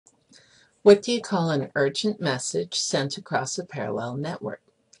What do you call an urgent message sent across a parallel network?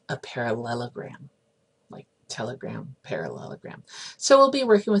 A parallelogram, like telegram, parallelogram. So we'll be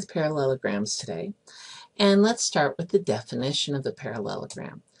working with parallelograms today. And let's start with the definition of a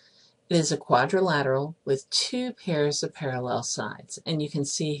parallelogram. It is a quadrilateral with two pairs of parallel sides. And you can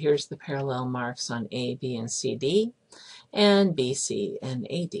see here's the parallel marks on A, B, and CD, and BC and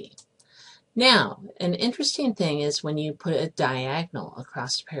AD. Now, an interesting thing is when you put a diagonal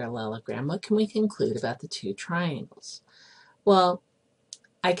across a parallelogram, what can we conclude about the two triangles? Well,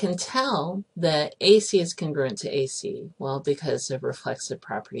 I can tell that AC is congruent to AC, well, because of reflexive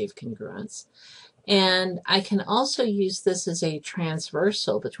property of congruence. And I can also use this as a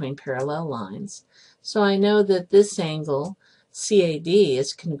transversal between parallel lines. So I know that this angle, CAD,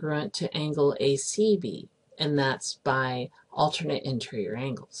 is congruent to angle ACB, and that's by alternate interior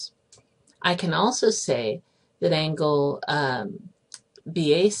angles. I can also say that angle BAC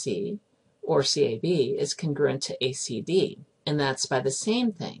or CAB is congruent to ACD, and that's by the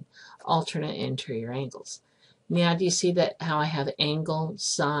same thing, alternate interior angles. Now, do you see that how I have angle,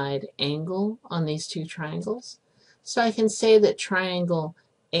 side, angle on these two triangles? So I can say that triangle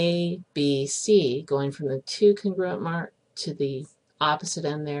ABC, going from the two congruent mark to the opposite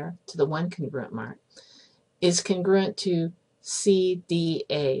end there, to the one congruent mark, is congruent to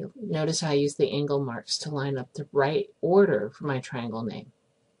CDA. Notice how I use the angle marks to line up the right order for my triangle name.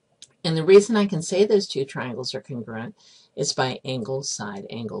 And the reason I can say those two triangles are congruent is by angle, side,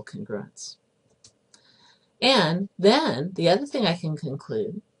 angle congruence. And then the other thing I can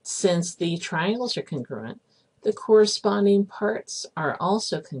conclude, since the triangles are congruent, the corresponding parts are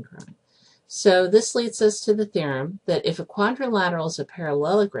also congruent. So this leads us to the theorem that if a quadrilateral is a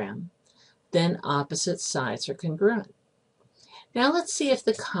parallelogram, then opposite sides are congruent. Now let's see if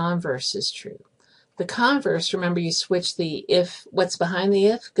the converse is true. The converse, remember you switch the if, what's behind the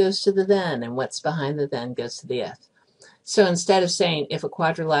if goes to the then, and what's behind the then goes to the if. So instead of saying if a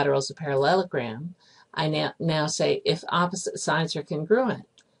quadrilateral is a parallelogram, I now say if opposite sides are congruent,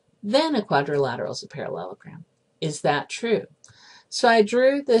 then a quadrilateral is a parallelogram. Is that true? So I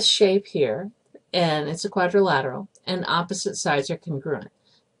drew this shape here, and it's a quadrilateral, and opposite sides are congruent.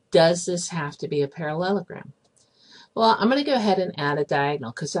 Does this have to be a parallelogram? Well, I'm going to go ahead and add a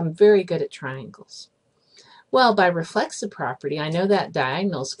diagonal because I'm very good at triangles. Well, by reflexive property, I know that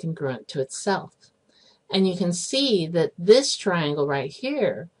diagonal is congruent to itself. And you can see that this triangle right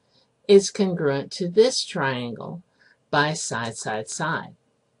here is congruent to this triangle by side, side, side.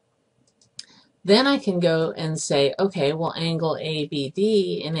 Then I can go and say, okay, well, angle ABD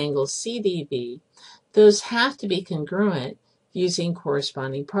and angle CDB, those have to be congruent using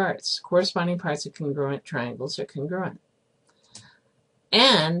corresponding parts. Corresponding parts of congruent triangles are congruent.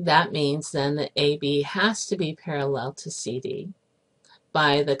 And that means then that AB has to be parallel to CD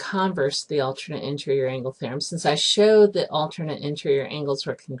by the converse of the alternate interior angle theorem. Since I showed that alternate interior angles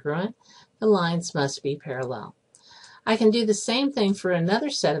were congruent, the lines must be parallel. I can do the same thing for another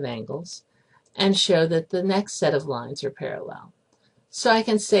set of angles and show that the next set of lines are parallel. So I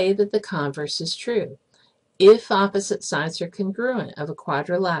can say that the converse is true. If opposite sides are congruent of a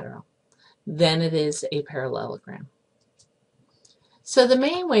quadrilateral, then it is a parallelogram. So the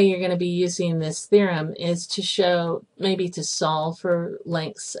main way you're going to be using this theorem is to show, maybe to solve for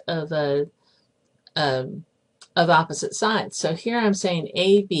lengths of opposite sides. So here I'm saying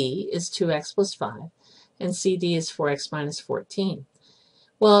AB is 2x plus 5, and CD is 4x minus 14.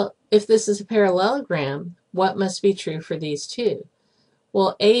 Well, if this is a parallelogram, what must be true for these two?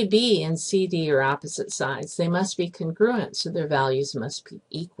 Well, AB and CD are opposite sides. They must be congruent, so their values must be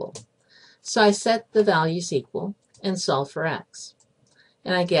equal. So I set the values equal and solve for x.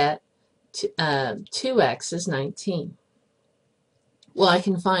 And I get 2x is 19. Well, I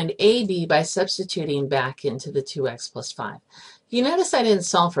can find AB by substituting back into the 2x plus 5. You notice I didn't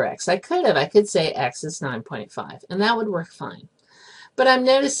solve for x. I could have. I could say x is 9.5, and that would work fine. But I'm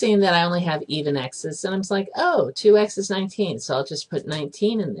noticing that I only have even x's, and I'm like, oh, 2x is 19, so I'll just put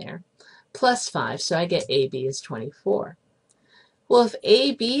 19 in there, plus 5, so I get AB is 24. Well, if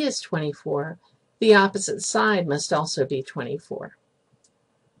AB is 24, the opposite side must also be 24.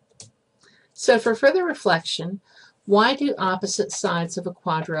 So for further reflection, why do opposite sides of a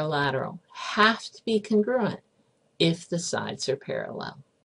quadrilateral have to be congruent if the sides are parallel?